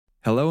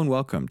Hello and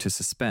welcome to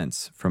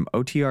Suspense from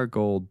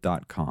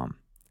OTRGold.com.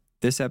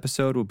 This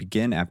episode will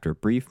begin after a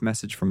brief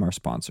message from our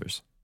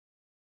sponsors.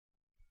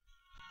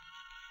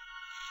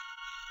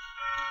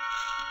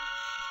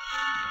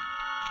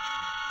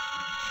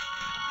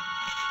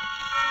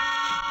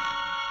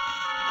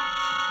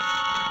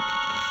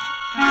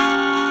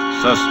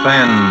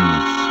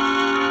 Suspense.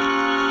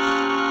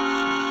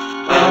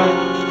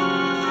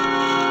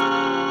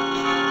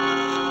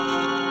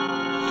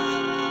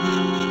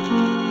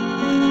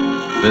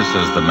 This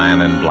is the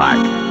Man in Black,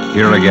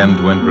 here again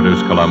to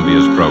introduce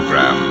Columbia's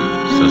program,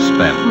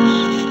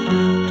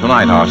 Suspense.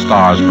 Tonight our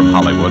stars from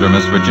Hollywood are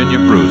Miss Virginia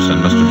Bruce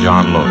and Mr.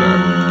 John Loder.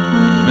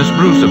 Miss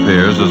Bruce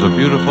appears as a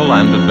beautiful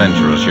and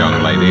adventurous young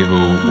lady who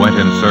went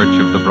in search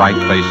of the bright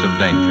face of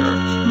danger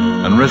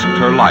and risked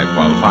her life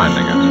while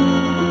finding it.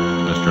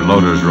 Mr.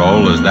 Loder's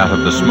role is that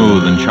of the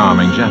smooth and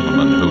charming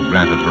gentleman who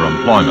granted her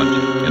employment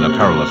in a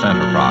perilous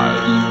enterprise.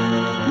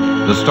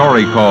 The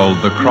story called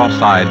The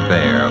Cross-Eyed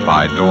Bear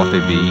by Dorothy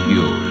B.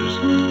 Hughes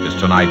is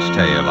tonight's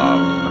tale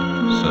of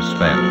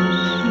suspense.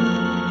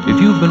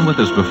 If you've been with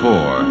us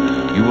before,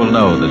 you will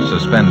know that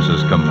suspense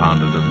is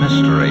compounded of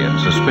mystery and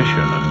suspicion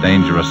and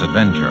dangerous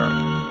adventure.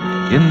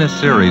 In this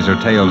series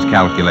are tales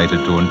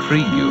calculated to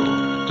intrigue you,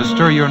 to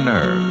stir your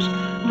nerves,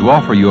 to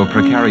offer you a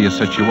precarious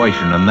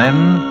situation, and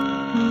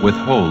then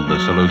withhold the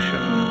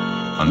solution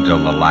until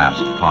the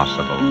last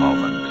possible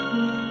moment.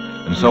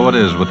 And so it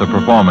is with the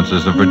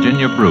performances of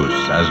Virginia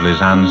Bruce as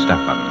Lisanne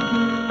Stephan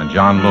and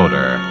John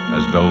Loder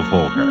as Bill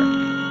Folker.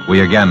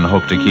 We again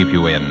hope to keep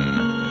you in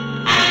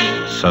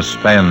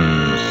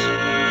suspense.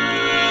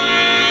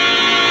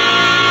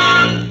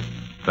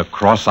 The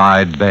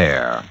Cross-Eyed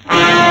Bear.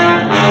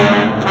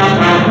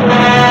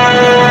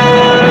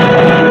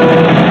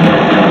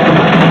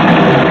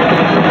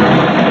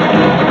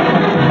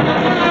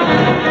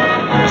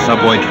 A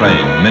subway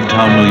train,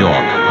 Midtown New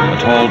York. A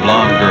tall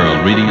blonde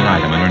girl reading an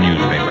item in her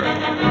newspaper.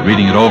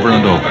 Reading it over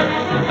and over.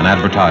 An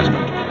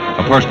advertisement.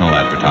 A personal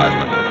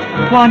advertisement.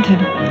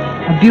 Wanted.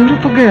 A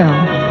beautiful girl.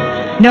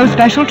 No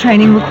special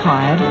training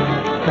required,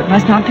 but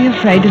must not be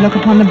afraid to look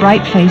upon the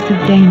bright face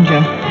of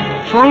danger.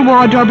 Full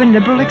wardrobe and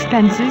liberal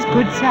expenses,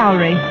 good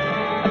salary.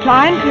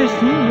 Apply in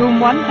person,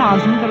 room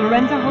 1000, the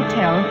Lorenzo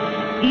Hotel,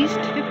 East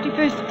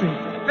 51st Street.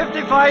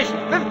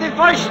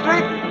 51st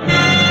Street!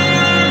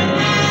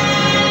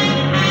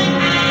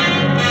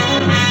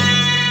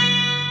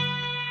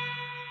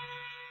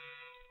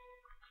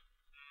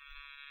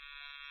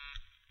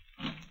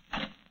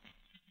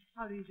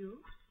 How do you do?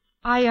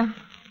 I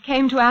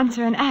came to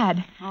answer an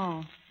ad.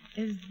 Oh.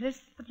 Is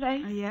this the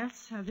place?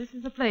 Yes, this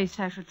is the place,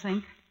 I should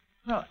think.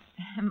 Well,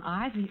 am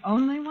I the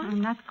only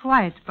one? Not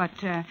quite, but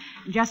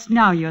just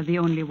now you're the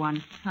only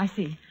one. I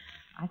see.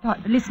 I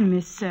thought... Listen,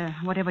 Miss,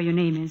 whatever your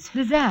name is.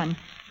 Lisanne.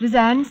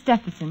 Lisanne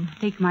Stephenson.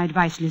 Take my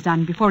advice,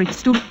 Lisanne, before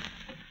it's too...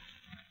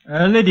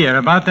 Lydia,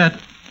 about that...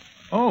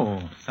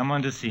 Oh,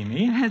 someone to see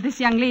me?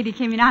 This young lady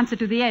came in answer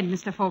to the ad,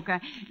 Mr.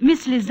 Folker.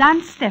 Miss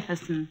Lisanne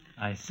Stephenson.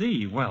 I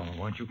see. Well,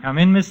 won't you come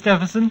in, Miss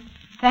Stephenson?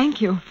 Thank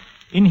you.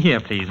 In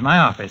here, please, my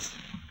office.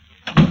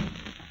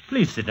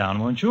 Please sit down,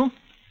 won't you?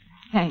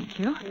 Thank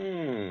you.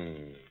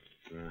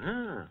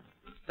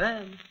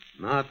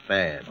 Not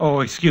bad. Oh,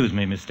 excuse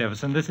me, Miss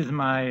Stephenson. This is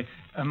my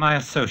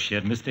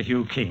associate, Mr.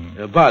 Hugh King.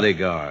 A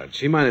bodyguard.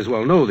 She might as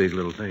well know these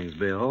little things,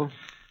 Bill.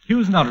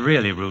 Hugh's not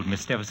really rude,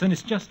 Miss Stephenson.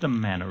 It's just a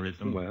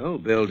mannerism. Well,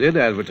 Bill did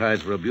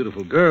advertise for a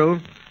beautiful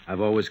girl.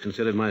 I've always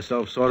considered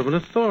myself sort of an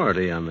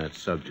authority on that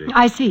subject.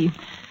 I see.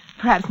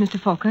 Perhaps, Mr.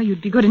 Folker,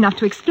 you'd be good enough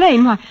to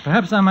explain why...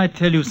 Perhaps I might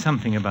tell you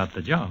something about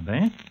the job,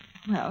 eh?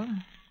 Well...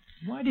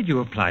 Why did you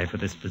apply for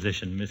this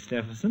position, Miss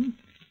Stephenson?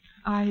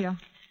 I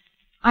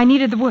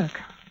needed the work.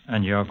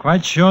 And you're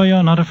quite sure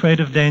you're not afraid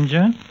of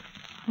danger?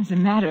 As a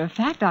matter of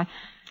fact, I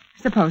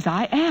suppose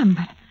I am,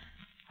 but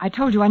I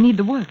told you I need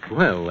the work.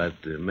 Well,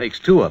 that makes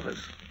two of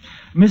us.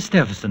 Miss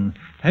Stephenson,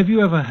 have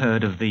you ever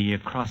heard of the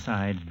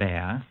Cross-Eyed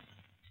Bear?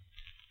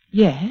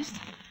 Yes.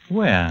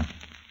 Where?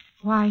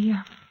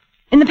 Why,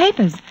 in the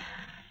papers.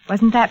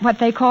 Wasn't that what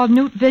they called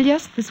Knut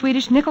Villius, the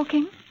Swedish nickel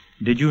king?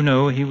 Did you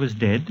know he was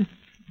dead?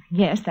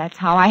 Yes, that's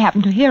how I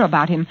happened to hear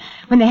about him,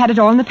 when they had it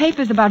all in the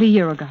papers about a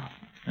year ago.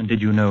 And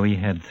did you know he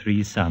had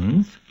 3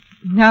 sons?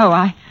 No,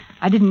 I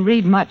didn't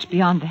read much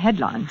beyond the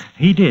headlines.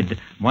 He did.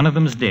 One of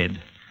them's dead.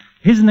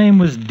 His name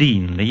was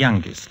Dean, the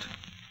youngest.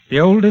 The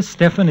oldest,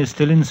 Stefan, is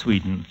still in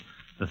Sweden.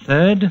 The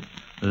third,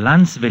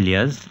 Lance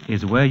Villiers,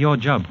 is where your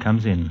job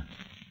comes in.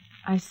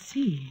 I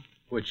see.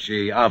 Which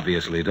she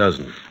obviously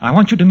doesn't. I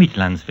want you to meet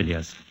Lance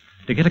Villiers,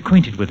 to get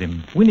acquainted with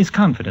him, win his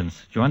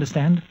confidence. Do you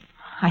understand?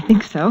 I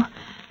think so.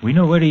 We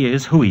know where he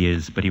is, who he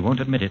is, but he won't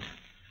admit it.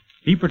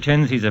 He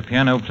pretends he's a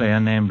piano player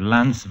named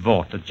Lance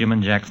Vort at Jim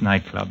and Jack's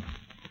nightclub.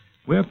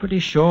 We're pretty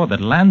sure that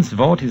Lance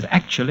Vort is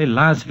actually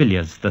Lars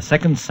Villiers, the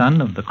second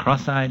son of the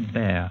Cross-Eyed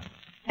Bear.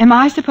 Am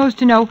I supposed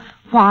to know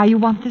why you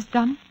want this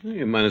done?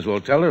 You might as well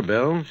tell her,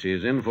 Bill.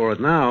 She's in for it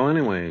now,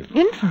 anyway.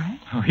 In for it?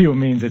 Oh, you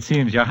means it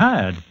seems you're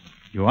hired.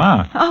 You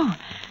are. Oh,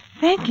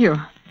 thank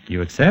you.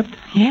 You accept?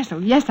 Yes,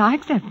 I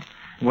accept.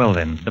 Well,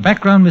 then, the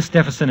background, Miss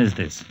Stephenson, is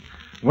this.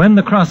 When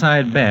the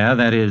cross-eyed bear,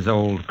 that is,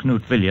 old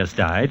Knut Villiers,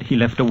 died, he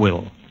left a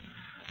will.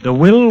 The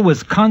will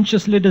was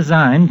consciously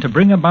designed to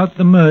bring about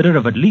the murder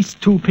of at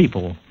least 2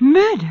 people.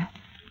 Murder?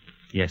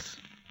 Yes.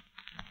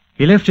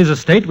 He left his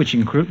estate, which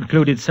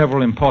included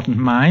several important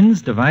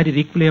mines, divided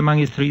equally among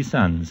his 3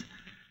 sons.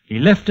 He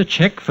left a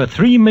check for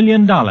 $3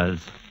 million.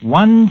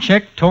 1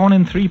 check torn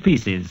in 3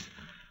 pieces.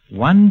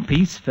 1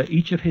 piece for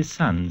each of his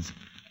sons.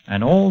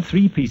 And all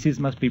 3 pieces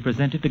must be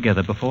presented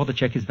together before the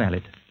check is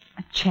valid.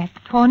 A check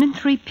torn in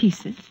 3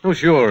 pieces? Oh,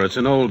 sure, it's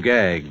an old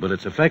gag, but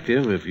it's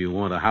effective if you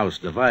want a house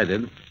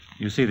divided.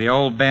 You see, the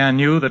old bear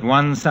knew that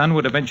one son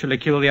would eventually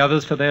kill the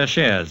others for their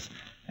shares.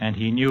 And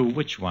he knew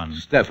which one.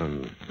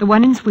 Stefan. The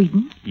one in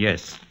Sweden?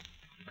 Yes.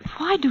 But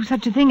why do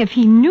such a thing if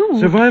he knew?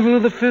 Survival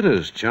of the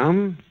fittest,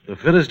 chum. The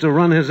fittest to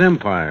run his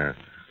empire.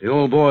 The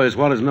old boy is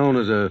what is known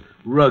as a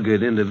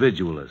rugged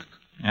individualist.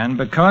 And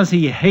because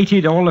he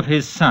hated all of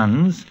his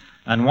sons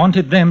and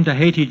wanted them to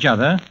hate each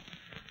other,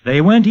 they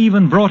weren't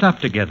even brought up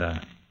together.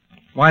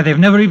 Why, they've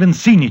never even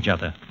seen each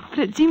other. But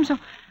it seems so...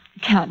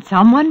 Can't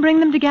someone bring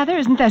them together?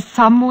 Isn't there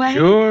some way?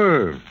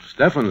 Sure.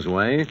 Stefan's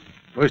way.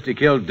 First he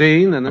killed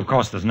Dean, and then... Of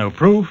course, there's no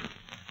proof.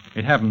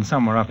 It happened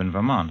somewhere up in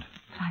Vermont.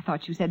 I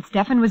thought you said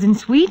Stefan was in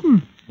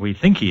Sweden. We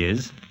think he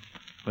is.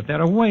 But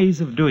there are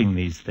ways of doing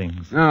these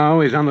things.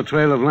 No, he's on the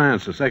trail of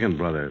Lance, the second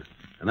brother.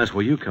 And that's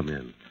where you come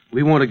in.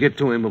 We want to get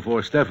to him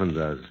before Stefan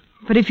does.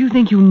 But if you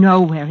think you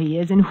know where he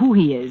is and who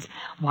he is,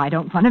 why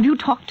don't one of you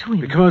talk to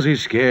him? Because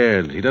he's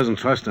scared. He doesn't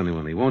trust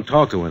anyone. He won't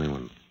talk to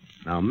anyone.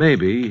 Now,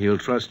 maybe he'll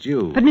trust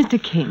you. But,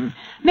 Mr. King,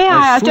 may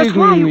I ask just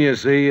why Sweden, you... you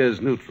see, is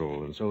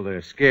neutral, and so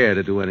they're scared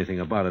to do anything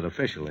about it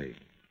officially.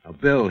 Now,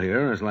 Bill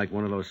here is like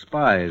one of those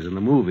spies in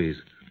the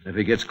movies. If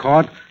he gets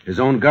caught, his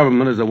own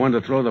government is the one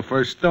to throw the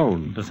first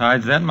stone.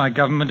 Besides that, my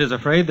government is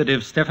afraid that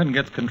if Stefan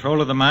gets control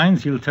of the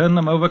mines, he'll turn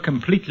them over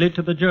completely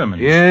to the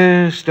Germans.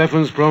 Yes,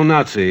 Stefan's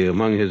pro-Nazi,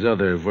 among his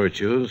other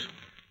virtues.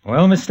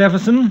 Well, Miss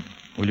Stephenson,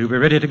 will you be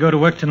ready to go to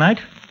work tonight?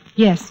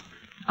 Yes,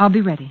 I'll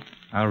be ready.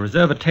 I'll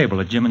reserve a table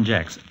at Jim and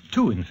Jack's.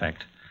 2, in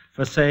fact,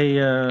 for, say,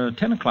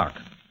 10 o'clock.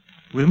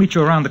 We'll meet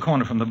you around the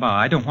corner from the bar.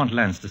 I don't want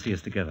Lance to see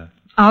us together.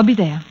 I'll be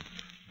there.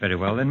 Very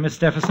well, then, Miss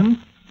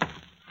Stephenson.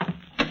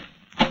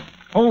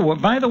 Oh,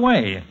 by the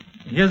way,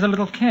 here's a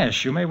little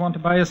cash. You may want to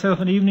buy yourself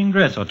an evening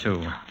dress or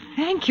 2.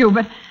 Thank you,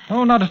 but...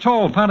 Oh, not at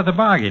all. Part of the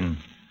bargain.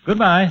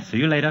 Goodbye. See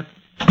you later.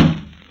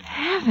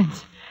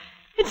 Heavens,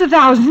 it's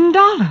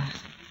 $1,000.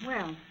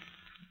 Well,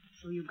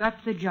 so you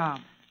got the job.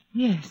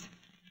 Yes.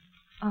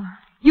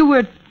 You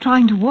were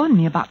trying to warn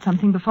me about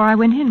something before I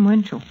went in,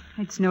 weren't you?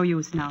 It's no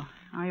use now.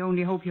 I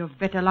only hope you have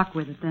better luck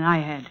with it than I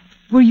had.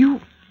 Were you...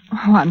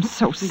 Oh, I'm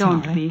so sorry.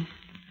 Don't be.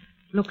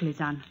 Look,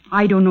 Lizanne,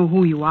 I don't know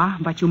who you are,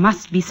 but you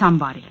must be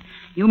somebody.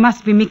 You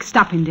must be mixed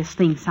up in this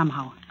thing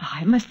somehow.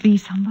 I must be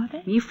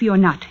somebody? If you're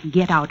not,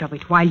 get out of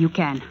it while you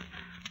can.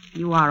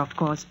 You are, of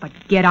course, but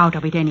get out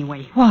of it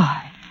anyway.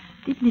 Why?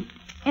 Didn't it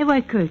ever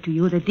occur to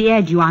you that the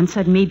ad you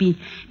answered may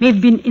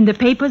have been in the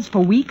papers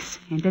for weeks,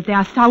 and that there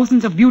are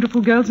thousands of beautiful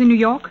girls in New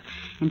York,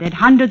 and that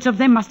hundreds of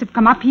them must have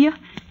come up here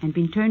and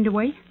been turned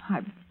away?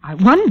 I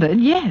wondered,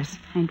 yes.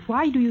 And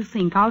why do you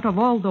think, out of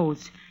all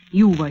those,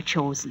 you were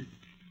chosen?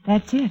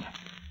 That's it.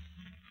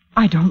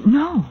 I don't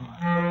know.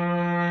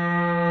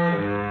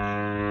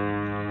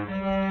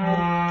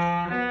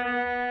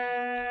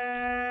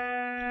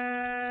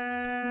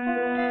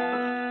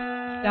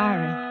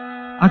 Diary,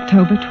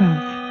 October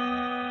 12th.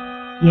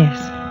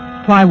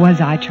 Yes, why was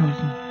I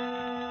chosen?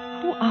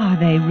 Who are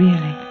they,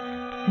 really?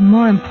 And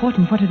more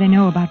important, what do they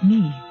know about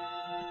me?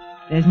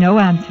 There's no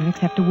answer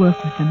except to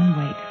work with them and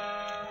wait.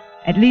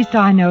 At least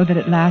I know that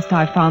at last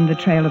I've found the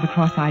trail of the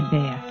cross-eyed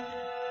bear.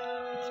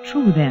 It's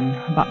true, then,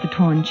 about the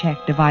torn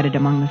check divided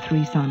among the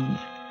 3 sons.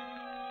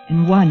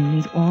 And one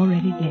is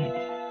already dead,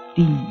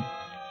 Dean.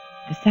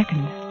 The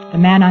second, the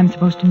man I'm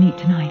supposed to meet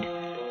tonight,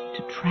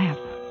 to trap.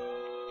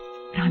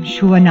 But I'm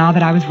sure now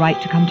that I was right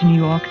to come to New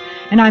York,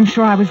 and I'm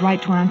sure I was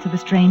right to answer the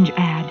strange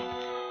ad.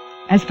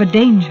 As for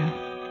danger,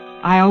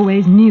 I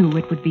always knew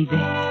it would be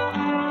there.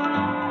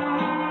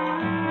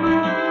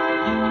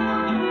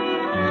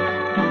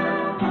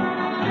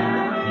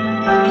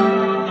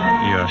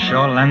 You're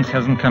sure Lance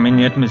hasn't come in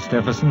yet, Miss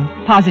Stephenson?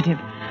 Positive.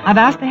 I've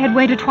asked the head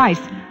waiter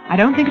twice. I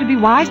don't think it'd be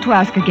wise to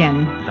ask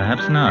again.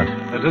 Perhaps not.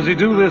 Does he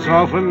do this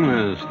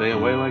often? Stay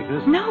away like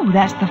this? No,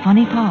 that's the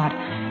funny part.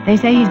 They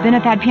say he's been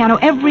at that piano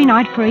every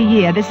night for a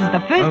year. This is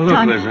the first Look,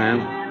 time...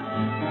 Lizanne.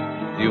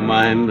 Do you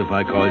mind if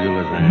I call you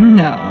Lizanne?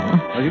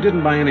 No. Well, you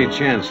didn't by any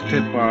chance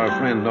tip our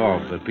friend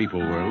off that people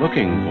were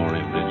looking for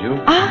him, did you?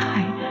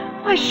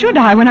 Why should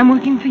I when I'm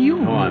working for you?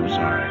 Oh, I'm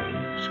sorry.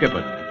 Skip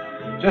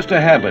it. Just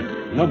a habit.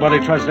 Nobody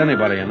trusts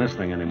anybody in this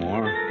thing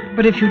anymore.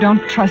 But if you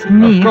don't trust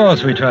me... Of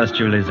course we trust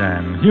you,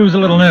 Lizanne. He was a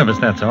little nervous,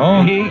 that's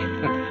all. Me?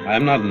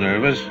 I'm not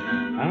nervous.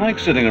 I like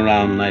sitting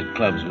around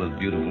nightclubs with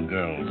beautiful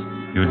girls.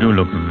 You do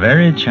look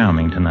very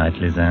charming tonight,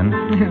 Lizanne.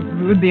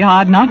 It would be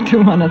hard not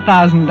to on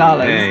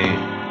 $1,000. Hey,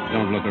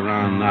 don't look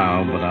around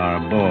now, but our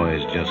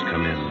boy's just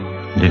come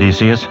in. Did he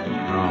see us?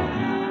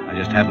 No, I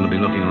just happened to be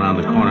looking around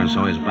the corner and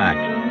saw his back.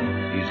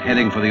 He's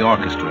heading for the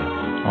orchestra.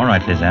 All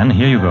right, Lizanne,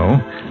 here you go.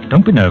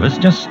 Don't be nervous.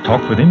 Just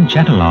talk with him,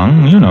 chat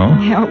along, you know.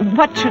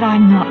 What should I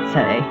not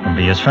say? And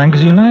be as frank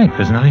as you like.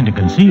 There's nothing to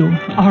conceal.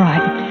 All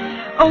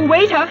right. Oh,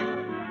 waiter.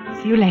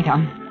 See you later.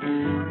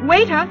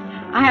 Waiter,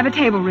 I have a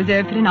table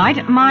reserved for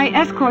tonight. My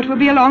escort will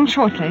be along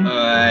shortly.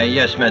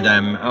 Yes,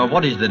 madame.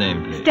 What is the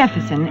name, please?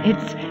 Stephenson.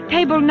 It's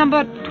table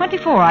number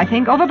 24, I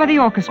think, over by the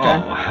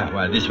orchestra. Oh,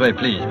 well, this way,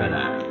 please,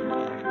 madame.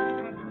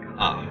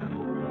 Ah.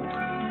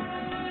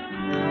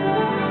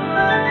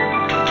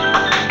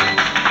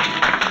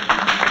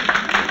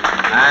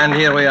 And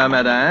here we are,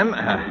 madame.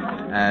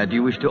 Do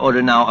you wish to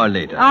order now or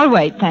later? I'll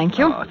wait, thank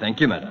you. Oh,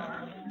 thank you, madame.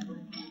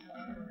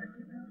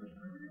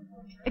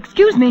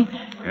 Excuse me.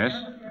 Yes?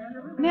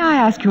 May I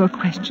ask you a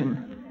question?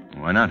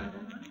 Why not?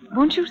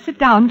 Won't you sit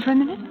down for a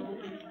minute?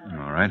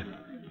 All right.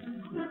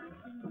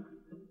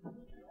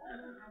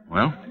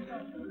 Well?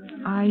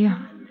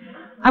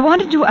 I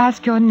wanted to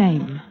ask your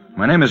name.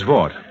 My name is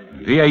Vaught.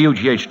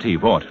 V-A-U-G-H-T,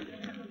 Vaught.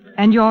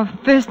 And your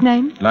first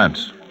name?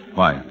 Lance.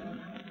 Why?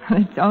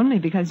 It's only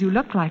because you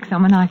look like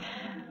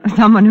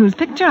someone whose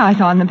picture I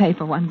saw in the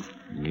paper once.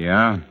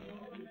 Yeah?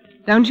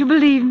 Don't you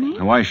believe me?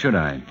 Why should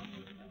I?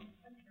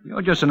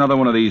 You're just another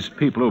one of these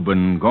people who've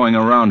been going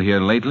around here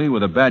lately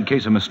with a bad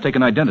case of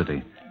mistaken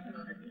identity.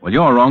 Well,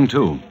 you're wrong,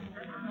 too.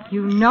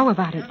 You know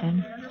about it,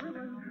 then?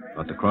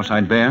 About the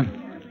cross-eyed bear?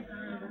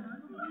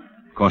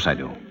 Of course I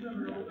do.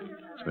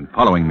 It's been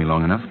following me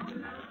long enough.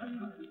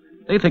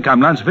 They think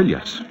I'm Lance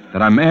Villiers,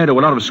 that I'm heir to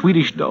a lot of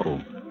Swedish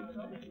dough.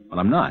 Well,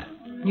 I'm not.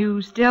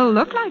 You still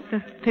look like the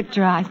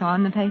picture I saw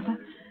in the paper.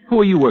 Who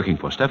are you working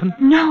for, Stephen?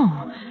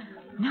 No,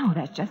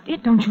 that's just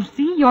it. Don't you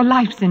see? Your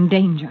life's in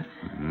danger.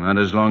 Not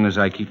as long as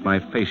I keep my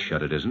face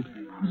shut, it isn't.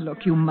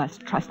 Look, you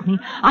must trust me.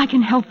 I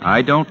can help you.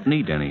 I don't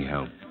need any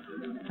help.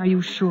 Are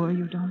you sure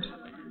you don't?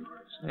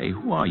 Say,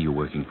 who are you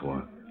working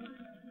for?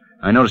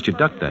 I noticed you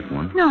ducked that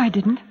one. No, I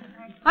didn't.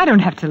 I don't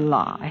have to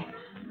lie.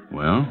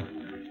 Well,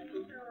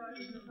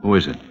 who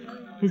is it?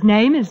 His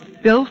name is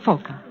Bill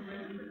Folker.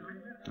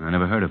 I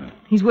never heard of him.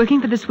 He's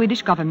working for the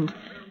Swedish government.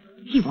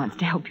 He wants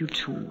to help you,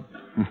 too.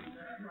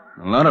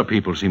 A lot of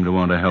people seem to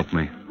want to help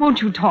me.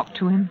 Won't you talk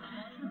to him?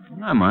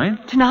 I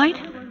might. Tonight,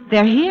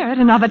 they're here at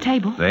another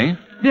table. They?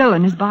 Bill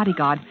and his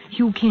bodyguard,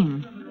 Hugh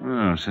King.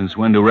 Oh, since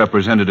when do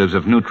representatives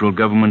of neutral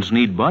governments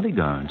need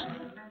bodyguards?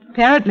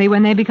 Apparently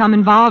when they become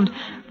involved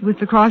with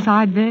the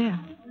cross-eyed bear.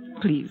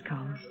 Please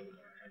come.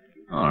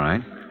 All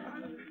right.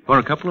 For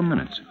a couple of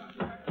minutes.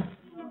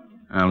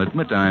 I'll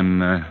admit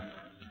I'm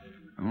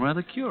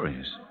rather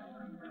curious.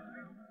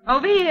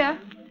 Over here.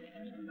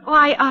 Oh,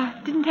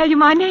 I didn't tell you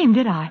my name,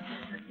 did I?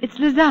 It's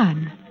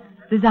Lizanne.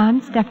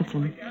 Lizanne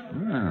Stephenson.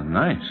 Ah,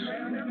 nice.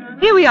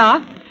 Here we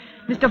are.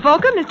 Mr.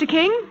 Folker, Mr.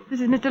 King,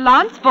 this is Mr.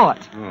 Lance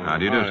Vaught. Oh, How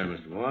do you do, hi, sir?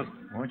 Mr. Watt.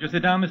 Won't you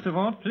sit down, Mr.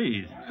 Vaught,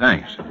 please?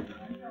 Thanks.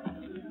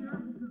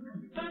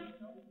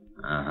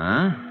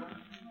 Uh-huh.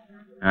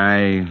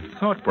 I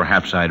thought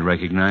perhaps I'd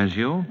recognize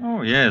you.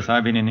 Oh, yes,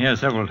 I've been in here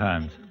several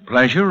times.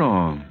 Pleasure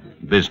or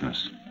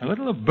business? A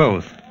little of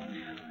both.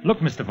 Look,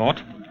 Mr.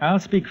 Vaught, I'll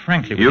speak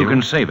frankly with you. You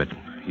can save it.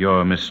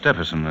 Your Miss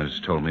Stephenson has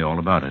told me all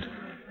about it.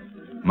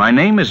 My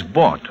name is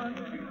Vaught.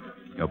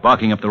 You're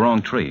barking up the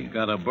wrong tree.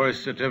 Got a birth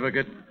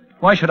certificate?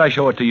 Why should I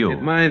show it to you?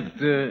 It might,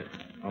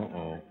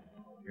 Uh-oh.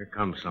 Here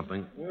comes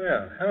something.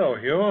 Well, hello,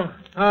 Hugh.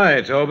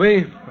 Hi,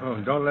 Toby. Oh,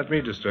 don't let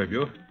me disturb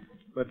you.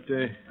 But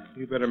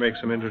you better make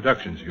some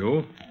introductions,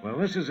 Hugh. Well,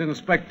 this is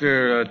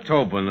Inspector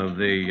Tobin of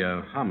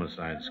the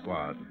Homicide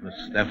Squad. Miss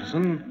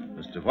Stephenson,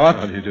 Mr. Vaught.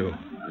 How do you do?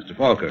 Mr.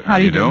 Falker. How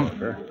do you do?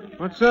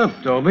 What's up,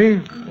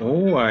 Toby?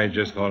 Oh, I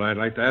just thought I'd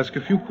like to ask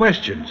a few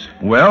questions.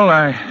 Well,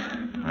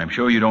 I'm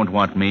sure you don't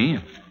want me.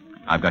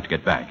 I've got to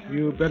get back.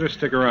 You better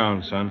stick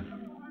around, son.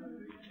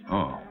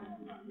 Oh.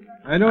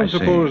 I don't I see.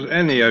 suppose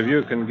any of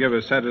you can give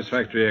a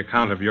satisfactory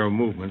account of your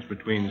movements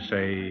between,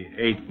 say,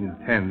 8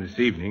 and 10 this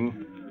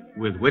evening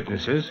with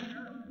witnesses.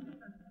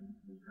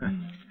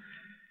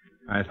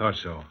 I thought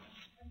so.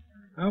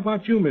 How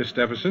about you, Miss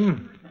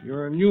Stephenson?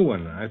 You're a new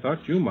one. I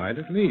thought you might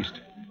at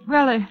least.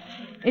 Well,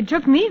 it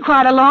took me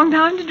quite a long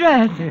time to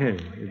dress.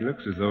 It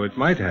looks as though it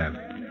might have.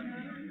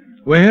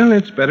 Well,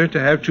 it's better to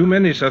have too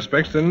many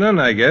suspects than none,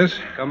 I guess.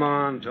 Come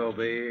on,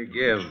 Toby.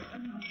 Give.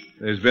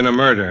 There's been a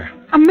murder.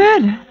 A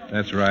murder?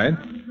 That's right.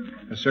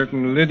 A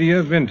certain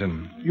Lydia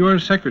Vinton. Your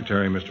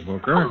secretary, Mr.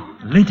 Volker. Oh.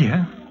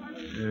 Lydia?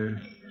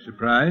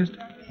 Surprised?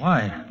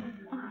 Why?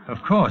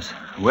 Of course.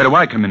 Where do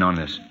I come in on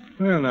this?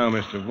 Well, now,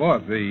 Mr.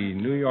 Vaught, the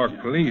New York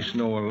police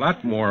know a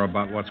lot more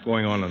about what's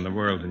going on in the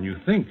world than you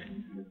think.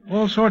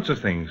 All sorts of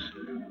things.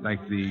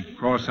 Like the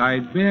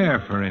cross-eyed bear,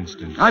 for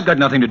instance. I've got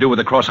nothing to do with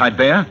the cross-eyed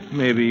bear.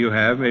 Maybe you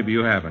have, maybe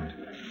you haven't.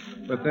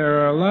 But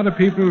there are a lot of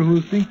people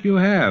who think you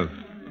have,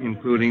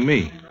 including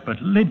me. But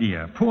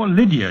Lydia, poor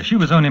Lydia, she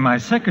was only my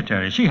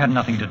secretary. She had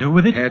nothing to do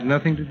with it. Had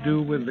nothing to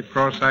do with the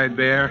cross-eyed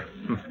bear?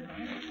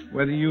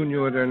 Whether you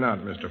knew it or not,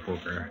 Mr.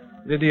 Folker,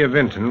 Lydia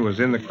Vinton was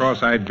in the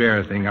cross-eyed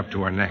bear thing up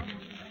to her neck.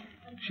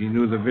 She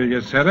knew the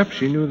Villiers setup.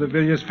 She knew the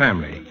Villiers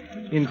family.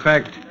 In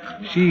fact,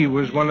 she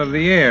was one of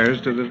the heirs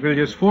to the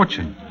Villiers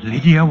fortune.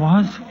 Lydia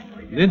was?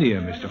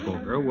 Lydia, Mr.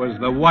 Foker, was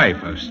the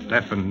wife of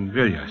Stefan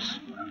Villiers.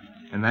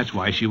 And that's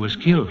why she was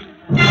killed.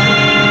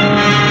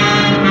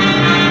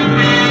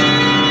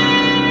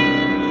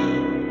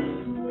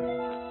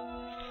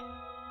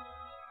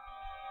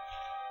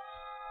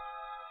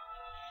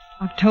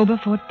 October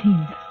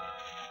 14th.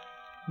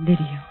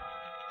 Lydia.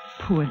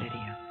 Poor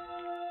Lydia,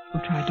 who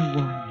tried to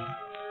warn me.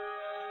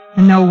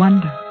 And no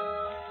wonder.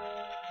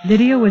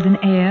 Lydia was an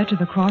heir to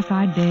the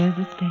Cross-Eyed Bear's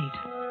estate.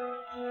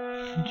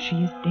 And she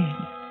is dead.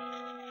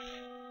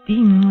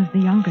 Dean was the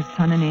youngest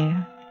son and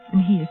heir,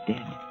 and he is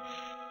dead.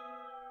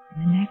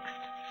 And the next,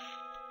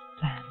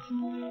 Lance.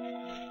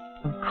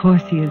 Of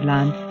course he is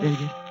Lance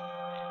Villiers.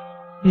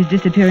 His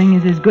disappearing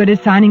is as good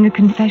as signing a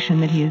confession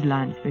that he is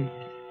Lance Villiers.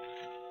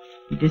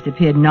 He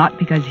disappeared not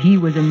because he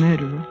was a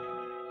murderer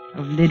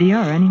of Lydia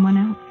or anyone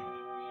else,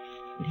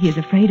 but he is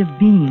afraid of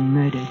being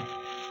murdered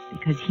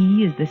because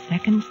he is the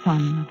second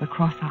son of the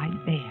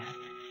Cross-Eyed Bear.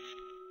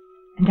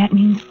 And that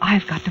means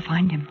I've got to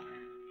find him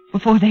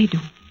before they do.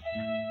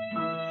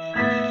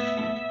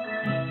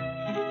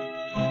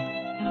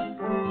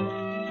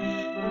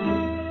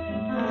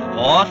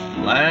 Fort?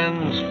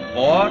 Lance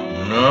Fort?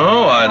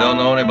 No, I don't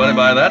know anybody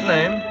by that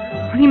name.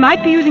 Well, he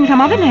might be using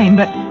some other name,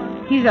 but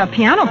he's a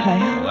piano player.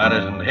 Well, that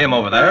isn't him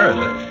over there, is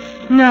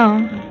it?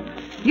 No.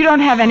 You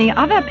don't have any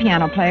other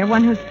piano player,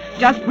 one who's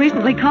just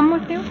recently come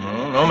with you?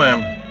 No,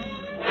 ma'am.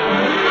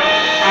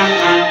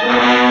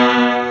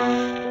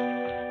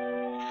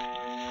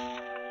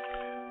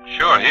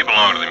 Sure, he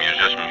belonged to the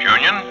Musicians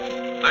Union.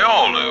 They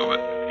all do, but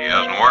he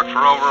hasn't worked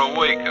for over a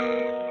week,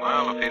 and,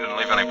 well, if he didn't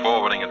leave any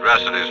forwarding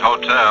address at his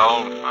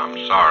hotel, I'm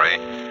sorry.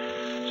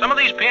 Some of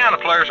these piano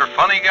players are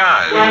funny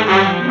guys.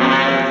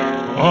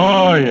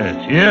 Oh,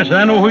 yes. Yes,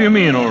 I know who you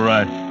mean, all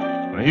right.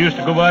 I used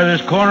to go by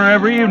this corner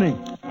every evening.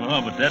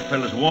 Oh, but that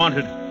fella's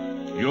wanted.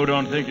 You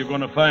don't think you're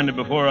going to find him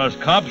before us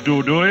cops do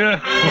you? No,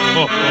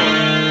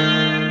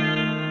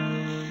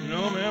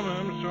 ma'am,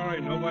 I'm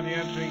sorry. Nobody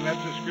answering that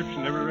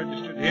description ever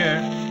registered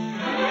here.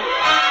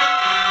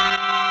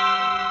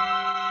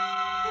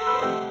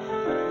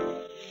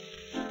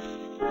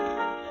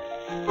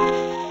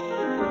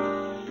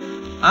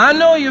 I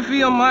know you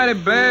feel mighty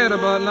bad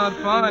about not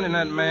finding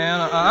that man.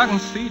 I can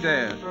see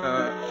that.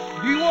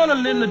 Do you want a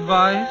little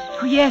advice?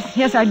 Oh,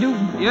 yes, I do.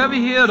 You ever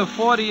hear of the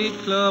 48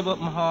 Club up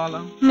in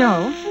Harlem?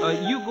 No.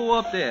 You go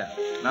up there.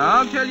 Now,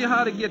 I'll tell you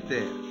how to get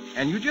there.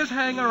 And you just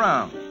hang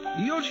around.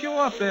 You'll show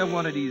up there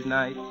one of these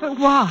nights. But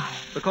why?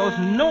 Because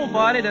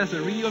nobody that's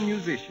a real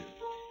musician,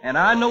 and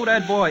I know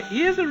that boy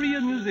is a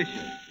real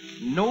musician,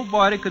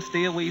 nobody could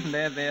stay away from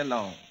there very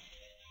long.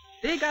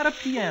 They got a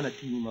piano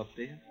team up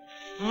there.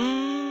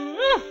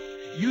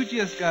 You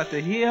just got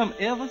to hear him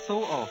ever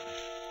so often.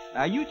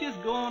 Now, you just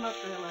go on up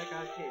there like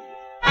I tell you.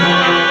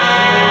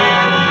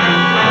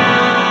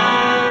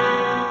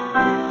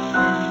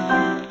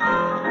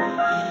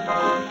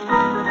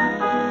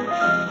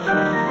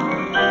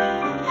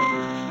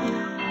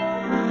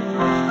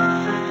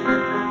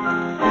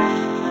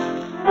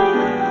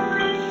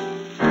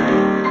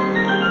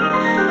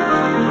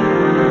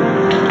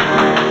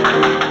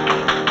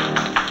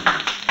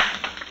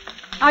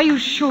 Are you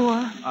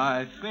sure?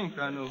 I think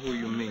I know who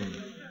you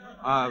mean.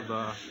 I've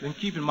been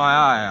keeping my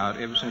eye out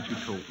ever since you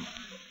told me.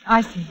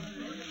 I see.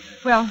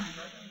 Well,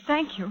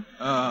 thank you.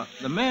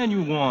 The man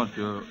you want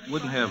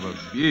wouldn't have a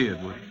beard,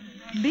 would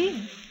he?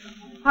 Beard?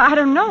 I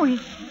don't know.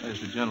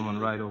 There's the gentleman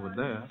right over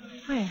there.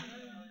 Where?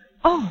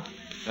 Oh.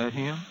 That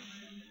him?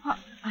 Well,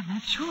 I'm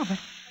not sure, but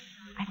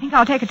I think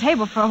I'll take a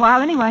table for a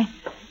while anyway.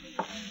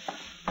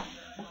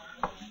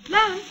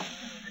 Lance!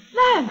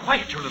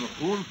 Quiet, you little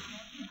fool.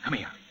 Come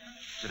here.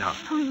 Sit down.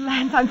 Oh,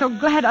 Lance, I'm so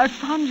glad I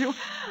found you.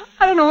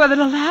 I don't know whether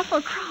to laugh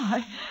or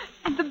cry.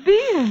 And the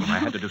beard. I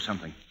had to do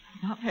something.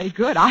 Not very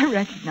good. I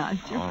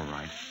recognized you. All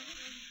right.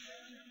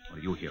 What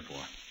are you here for?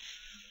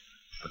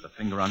 Put the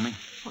finger on me?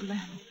 Oh,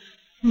 Lance.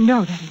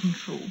 No, that isn't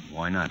true.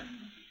 Why not?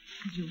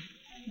 Because you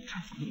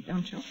trust me,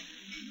 don't you?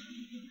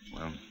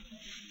 Well,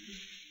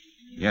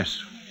 yes,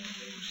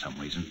 for some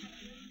reason.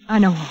 I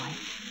know why.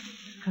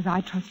 Because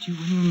I trust you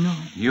when you know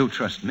it. You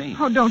trust me?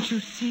 Oh, don't you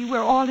see? We're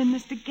all in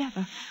this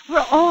together.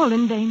 We're all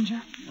in danger.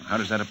 Well, how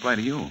does that apply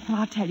to you? Well,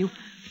 I'll tell you.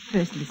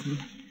 First, listen.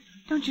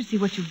 Don't you see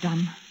what you've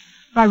done?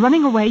 By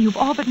running away, you've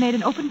all but made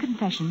an open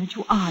confession that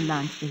you are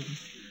Lance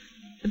Villiers.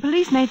 The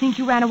police may think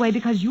you ran away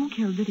because you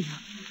killed Lydia.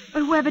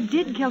 But whoever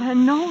did kill her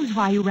knows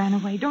why you ran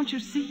away. Don't you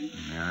see?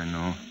 Yeah, I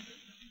know.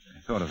 I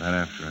thought of that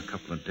after a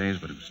couple of days,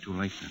 but it was too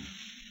late then.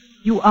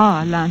 You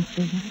are Lance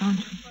Villiers, aren't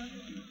you?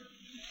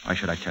 Why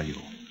should I tell you?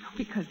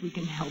 Because we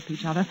can help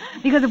each other.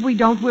 Because if we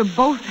don't, we're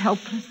both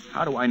helpless.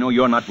 How do I know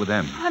you're not with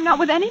them? I'm not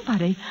with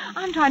anybody.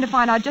 I'm trying to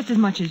find out just as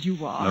much as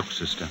you are. Look,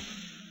 sister,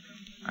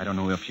 I don't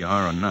know if you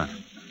are or not,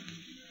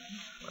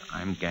 but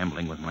I'm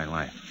gambling with my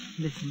life.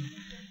 Listen,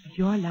 if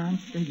you're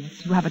Lance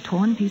Villiers, you have a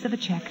torn piece of a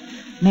check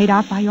made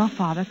out by your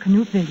father,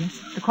 Knut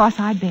Villiers, the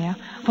Cross-Eyed Bear,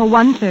 for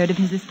 1/3 of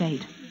his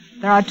estate.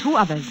 There are 2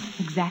 others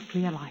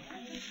exactly alike.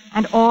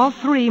 And all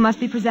 3 must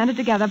be presented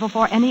together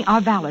before any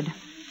are valid.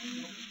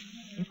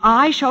 If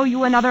I show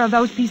you another of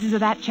those pieces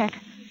of that check,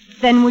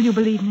 then will you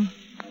believe me?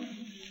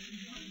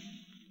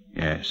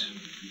 Yes.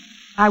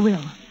 I will.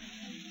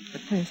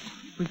 But first,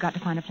 we've got to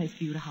find a place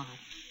for you to hide.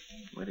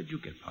 Where did you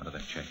get part of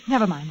that check?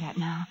 Never mind that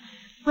now.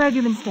 Where have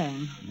you been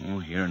staying? Oh,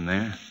 here and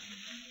there.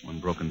 One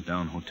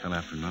broken-down hotel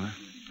after another.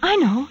 I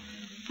know.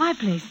 My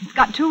place. It's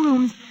got 2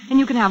 rooms, and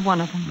you can have one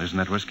of them. Isn't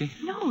that risky?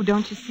 No,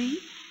 don't you see?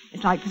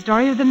 It's like the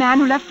story of the man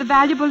who left the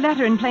valuable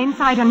letter in plain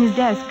sight on his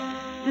desk.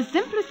 The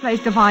simplest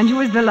place to find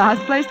you is the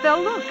last place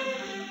they'll look.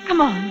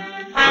 Come on.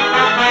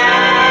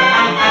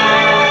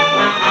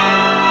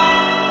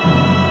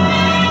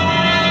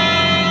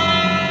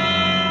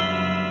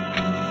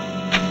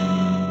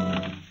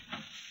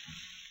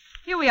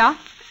 Here we are.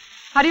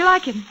 How do you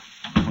like it?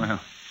 Well,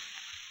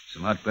 it's a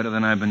lot better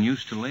than I've been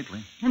used to lately.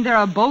 And there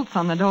are bolts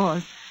on the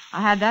doors.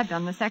 I had that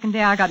done the second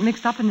day I got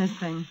mixed up in this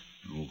thing.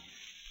 Oh,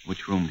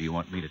 which room do you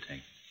want me to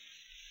take?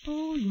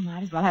 Oh, you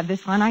might as well have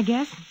this one, I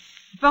guess.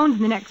 The phone's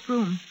in the next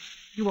room.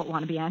 You won't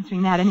want to be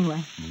answering that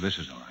anyway. Well, this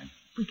is all right.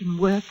 We can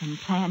work and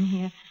plan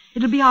here.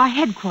 It'll be our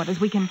headquarters.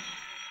 We can...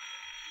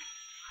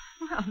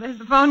 Well, there's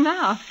the phone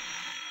now.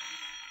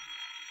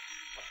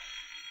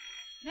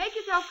 Make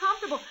yourself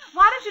comfortable.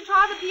 Why don't you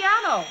try the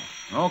piano?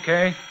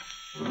 Okay.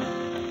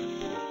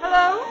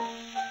 Hello?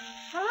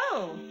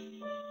 Hello?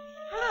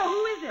 Hello,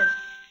 who is it?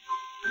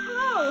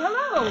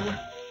 Hello?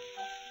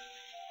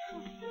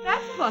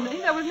 That's funny.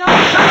 There was no...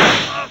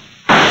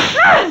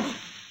 Clarence!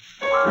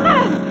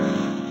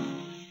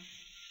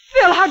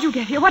 Bill, how'd you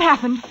get here? What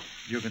happened?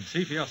 You can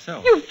see for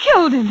yourself. You've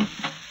killed him.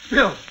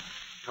 Bill!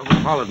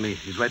 Tobin followed me.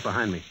 He's right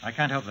behind me. I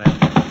can't help that.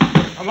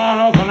 Come on,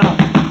 open up.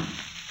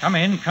 Come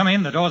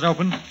in. The door's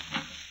open.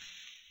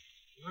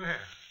 Where?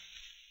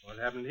 What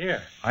happened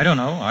here? I don't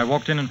know. I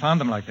walked in and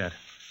found them like that.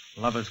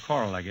 Lovers'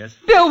 quarrel, I guess.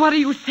 Bill, what are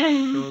you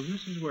saying? So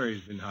this is where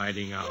he's been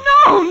hiding out.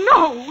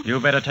 No! You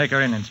better take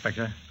her in,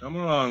 Inspector. Come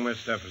along, Miss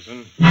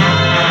Stephenson.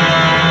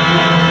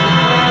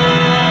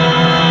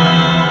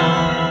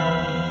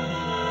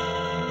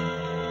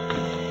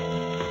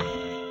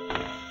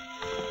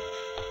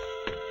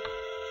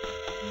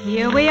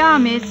 Here we are,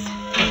 miss.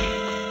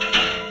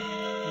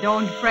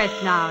 Don't fret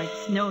now.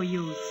 It's no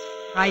use.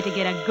 Try to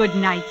get a good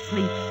night's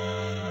sleep.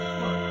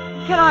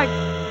 Can I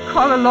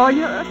call a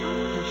lawyer?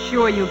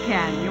 Sure you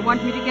can. You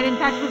want me to get in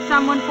touch with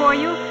someone for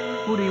you?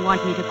 Who do you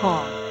want me to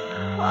call?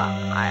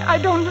 I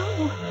don't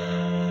know.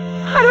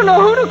 I don't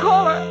know who to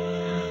call her.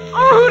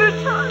 Or who to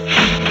trust.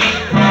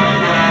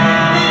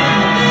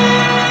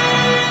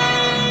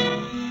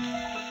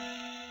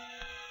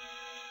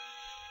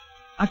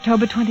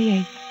 October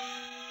 28th.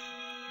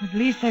 At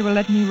least they will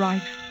let me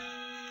write.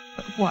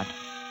 But what?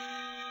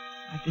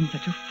 I've been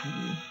such a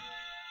fool.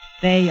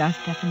 They are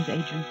Stefan's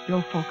agents,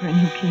 Bill Foker and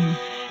Hugh King,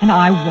 and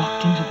I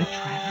walked into the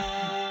trap.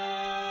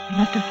 They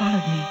must have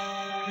followed me,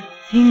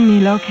 seen me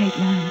locate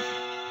Lance,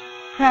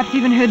 perhaps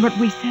even heard what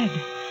we said.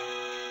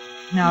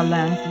 Now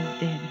Lance is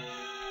dead.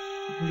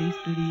 The police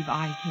believe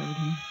I killed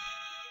him,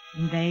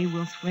 and they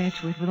will swear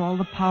to it with all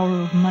the power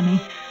of money,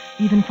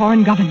 even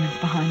foreign governments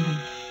behind them.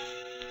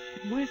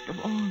 But worst of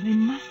all, they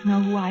must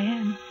know who I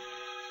am.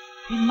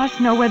 They must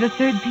know where the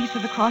third piece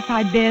of the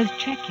Cross-Eyed Bear's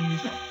check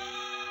is.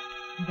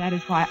 And that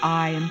is why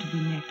I am to be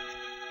next.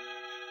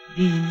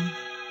 Dean,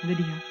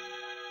 Lydia,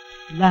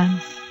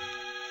 Lance,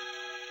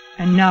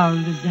 and now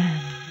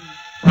Lizanne.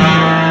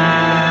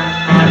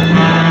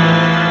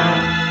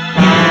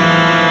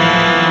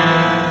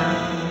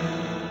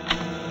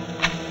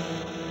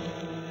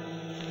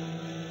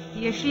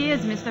 Here she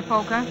is, Mr.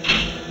 Foker.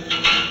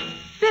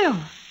 Bill!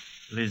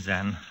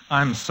 Lizanne,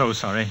 I'm so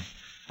sorry.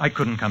 I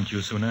couldn't come to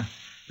you sooner.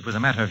 It was a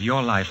matter of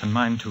your life and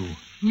mine, too.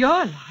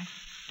 Your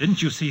life?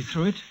 Didn't you see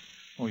through it?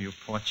 Oh, you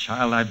poor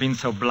child, I've been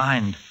so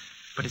blind.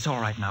 But it's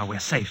all right now. We're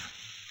safe.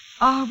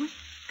 Are we?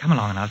 Come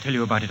along and I'll tell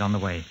you about it on the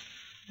way.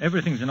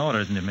 Everything's in order,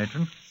 isn't it,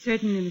 Matron?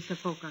 Certainly, Mr.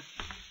 Foker.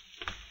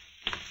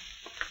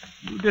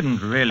 You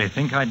didn't really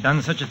think I'd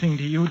done such a thing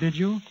to you, did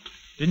you?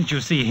 Didn't you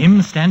see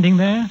him standing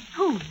there?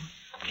 Who?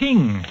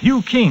 King.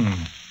 Hugh King.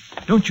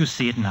 Don't you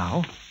see it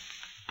now?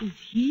 Is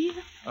he?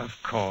 Of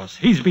course.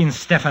 He's been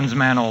Stefan's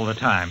man all the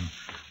time.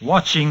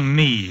 Watching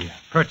me.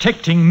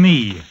 Protecting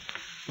me.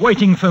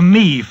 Waiting for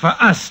me, for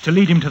us, to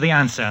lead him to the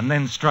answer and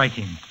then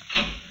striking.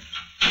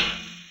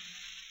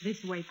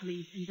 This way,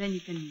 please, and then you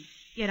can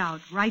get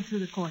out right through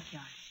the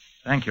courtyard.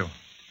 Thank you.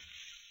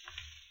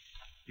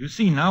 You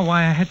see now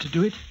why I had to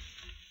do it?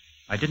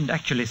 I didn't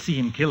actually see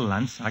him kill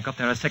Lance. I got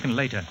there a second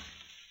later.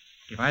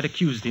 If I'd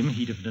accused him,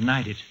 he'd have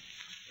denied it.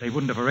 They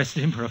wouldn't have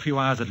arrested him for a few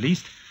hours at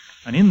least.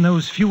 And in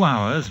those few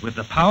hours, with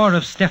the power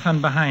of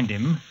Stefan behind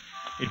him,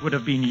 it would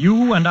have been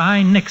you and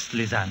I next,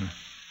 Lizanne.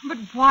 But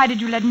why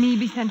did you let me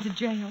be sent to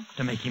jail?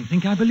 To make him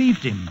think I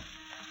believed him.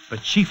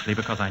 But chiefly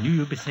because I knew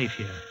you'd be safe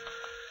here.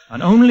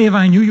 And only if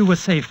I knew you were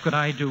safe could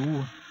I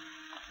do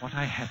what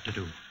I had to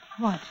do.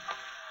 What?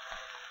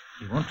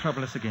 You won't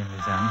trouble us again,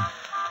 Lizanne.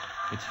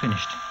 It's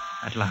finished,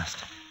 at last.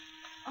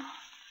 Oh,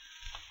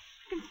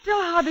 I can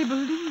still hardly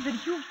believe that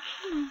Hugh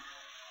King...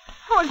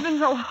 Oh, it's been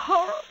so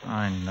horrible.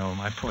 I know,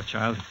 my poor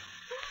child.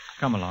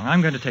 Come along,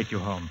 I'm going to take you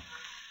home.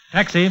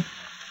 Taxi!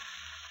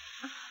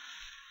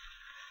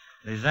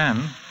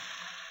 Lizanne,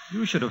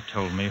 you should have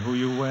told me who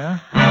you were.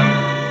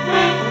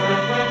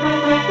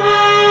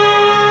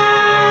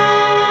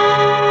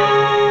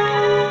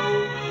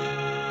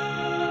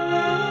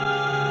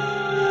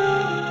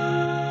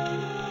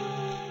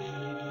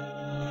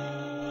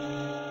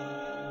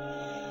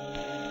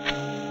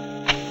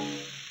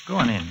 Go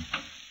on in.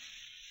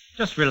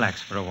 Just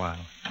relax for a while.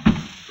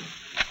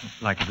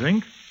 Like a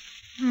drink?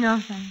 No,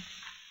 thanks.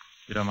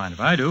 You don't mind if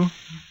I do?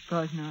 Of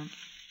course not.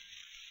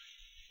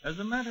 As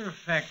a matter of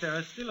fact, there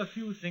are still a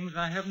few things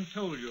I haven't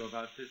told you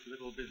about this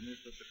little business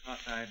of the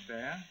Cross-Eyed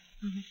Bear.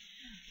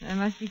 There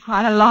must be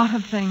quite a lot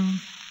of things.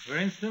 For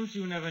instance,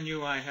 you never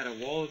knew I had a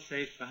wall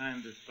safe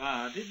behind this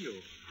bar, did you?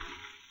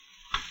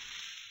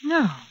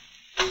 No.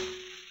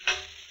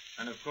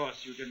 And of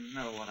course, you didn't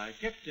know what I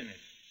kept in it.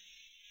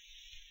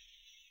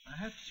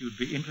 Perhaps you'd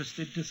be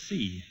interested to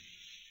see.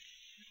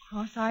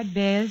 Cross-Eyed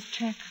Bear's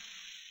check.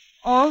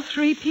 All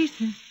 3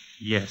 pieces.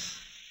 Yes.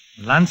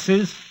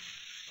 Lance's,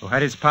 who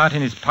had his part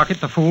in his pocket,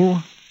 the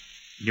fool.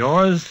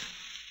 Yours,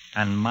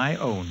 and my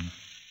own.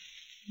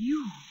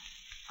 You?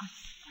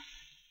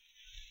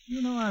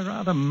 You know, I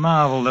rather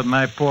marvel that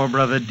my poor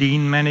brother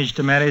Dean managed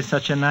to marry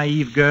such a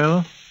naive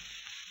girl.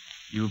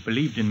 You've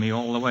believed in me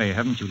all the way,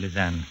 haven't you,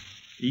 Lisanne?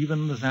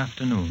 Even this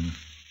afternoon.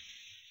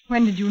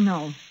 When did you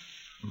know?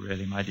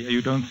 Really, my dear,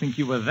 you don't think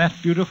you were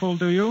that beautiful,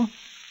 do you?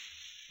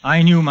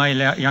 I knew my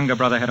younger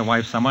brother had a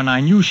wife somewhere, and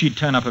I knew she'd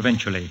turn up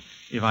eventually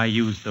if I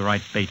used the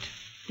right bait.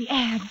 The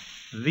ad.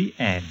 The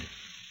ad.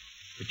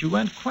 But you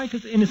weren't quite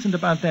as innocent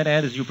about that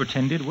ad as you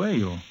pretended, were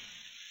you?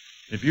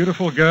 The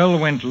beautiful girl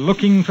went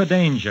looking for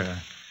danger.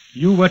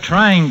 You were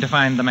trying to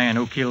find the man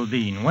who killed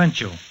Dean,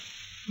 weren't you?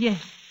 Yes.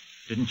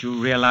 Didn't you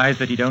realize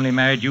that he'd only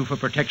married you for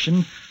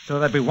protection, so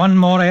there'd be one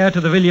more heir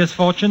to the Villiers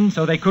fortune,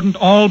 so they couldn't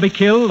all be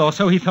killed, or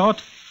so he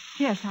thought?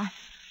 Yes, I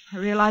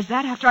realized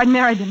that after I'd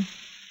married him.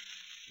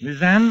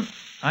 Lisanne,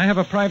 I have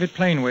a private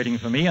plane waiting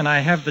for me, and I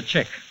have the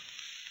check.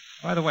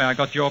 By the way, I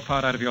got your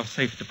part out of your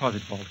safe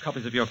deposit vault,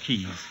 copies of your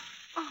keys.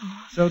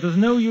 Oh. So there's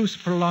no use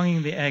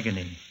prolonging the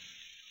agony.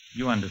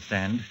 You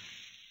understand.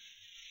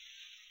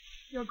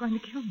 You're going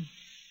to kill me.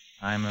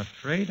 I'm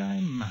afraid I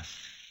must.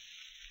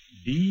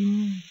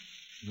 Dean,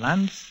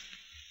 Lance,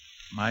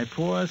 my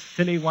poor,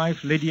 silly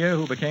wife, Lydia,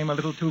 who became a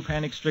little too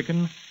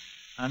panic-stricken.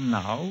 And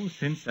now,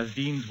 since as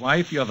Dean's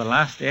wife, you're the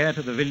last heir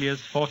to the Villiers'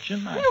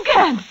 fortune, You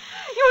can't!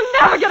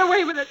 You'll never get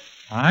away with it!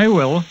 I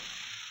will.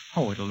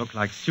 Oh, it'll look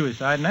like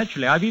suicide,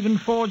 naturally. I've even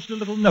forged a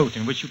little note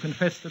in which you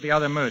confess to the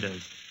other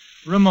murders.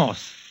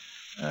 Remorse.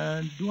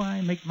 Do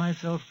I make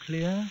myself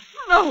clear?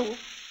 No.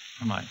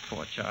 My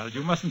poor child,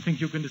 you mustn't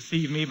think you can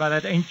deceive me by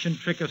that ancient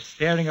trick of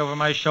staring over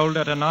my shoulder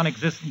at a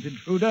non-existent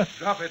intruder.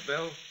 Drop it,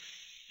 Bill.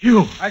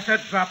 You! I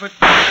said drop it.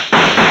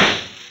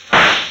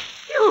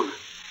 You,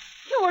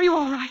 are you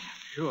all right?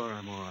 Sure,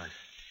 I'm all right.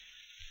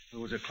 It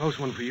was a close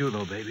one for you,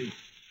 though, baby.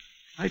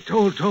 I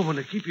told Tobin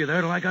to keep you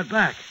there till I got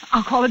back.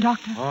 I'll call a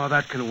doctor. Oh,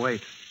 that can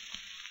wait.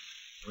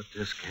 But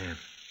this can't.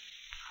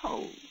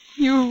 Oh,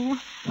 you.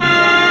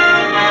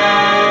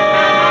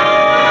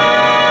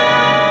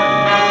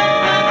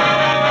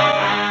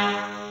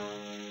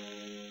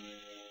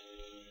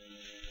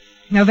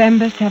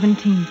 November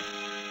 17th.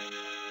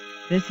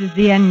 This is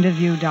the end of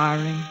you,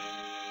 darling.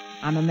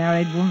 I'm a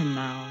married woman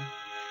now.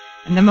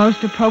 And the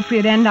most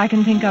appropriate end I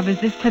can think of is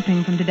this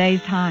clipping from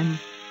today's Times,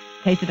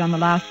 pasted on the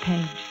last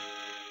page.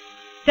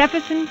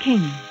 Stephenson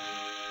King.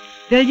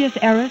 Villiers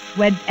heiress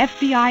weds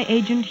FBI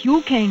agent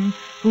Hugh King,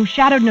 who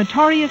shadowed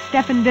notorious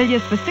Stephen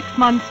Villiers for 6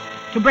 months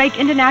to break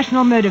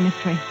international murder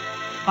mystery.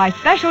 By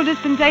special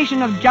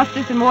dispensation of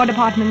Justice and War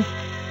Departments,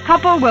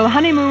 couple will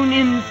honeymoon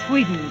in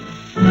Sweden.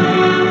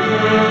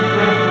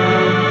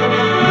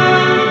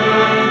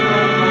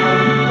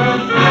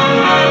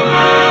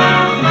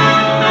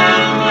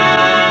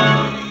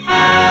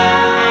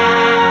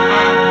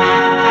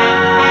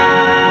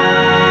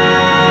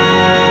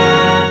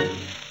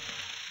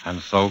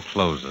 And so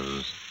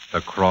closes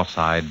The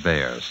Cross-Eyed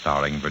Bear,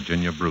 starring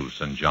Virginia Bruce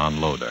and John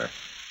Loder.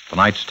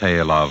 Tonight's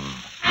tale of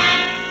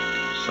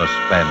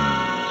suspense.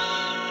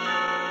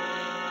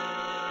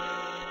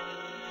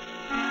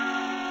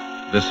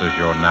 This is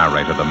your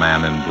narrator, the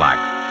Man in Black,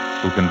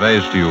 who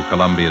conveys to you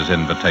Columbia's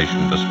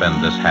invitation to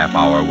spend this half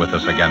hour with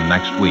us again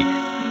next week,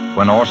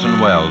 when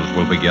Orson Welles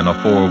will begin a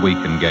 4-week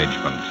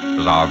engagement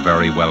as our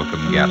very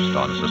welcome guest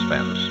on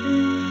Suspense.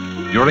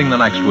 During the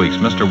next weeks,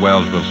 Mr.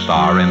 Welles will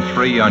star in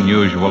 3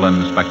 unusual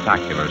and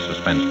spectacular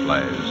suspense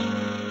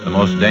plays. The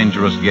Most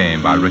Dangerous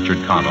Game by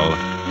Richard Connell,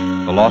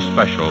 The Lost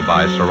Special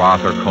by Sir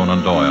Arthur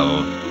Conan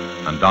Doyle,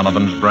 and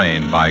Donovan's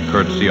Brain by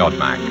Kurt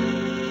Siodmak,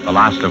 the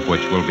last of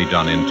which will be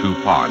done in 2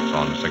 parts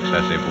on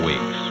successive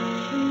weeks.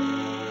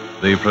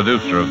 The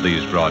producer of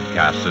these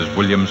broadcasts is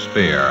William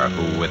Spear,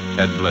 who, with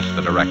Ted Bliss,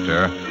 the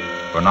director,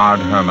 Bernard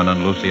Herrmann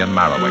and Lucien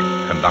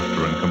Marowik,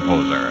 conductor and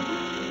composer,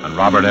 and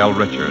Robert L.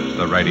 Richards,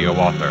 the radio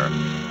author,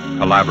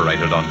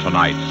 collaborated on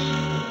tonight's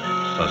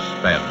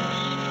Suspense.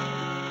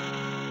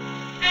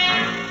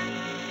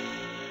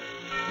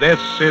 This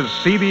is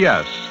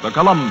CBS, the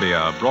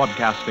Columbia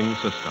Broadcasting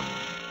System.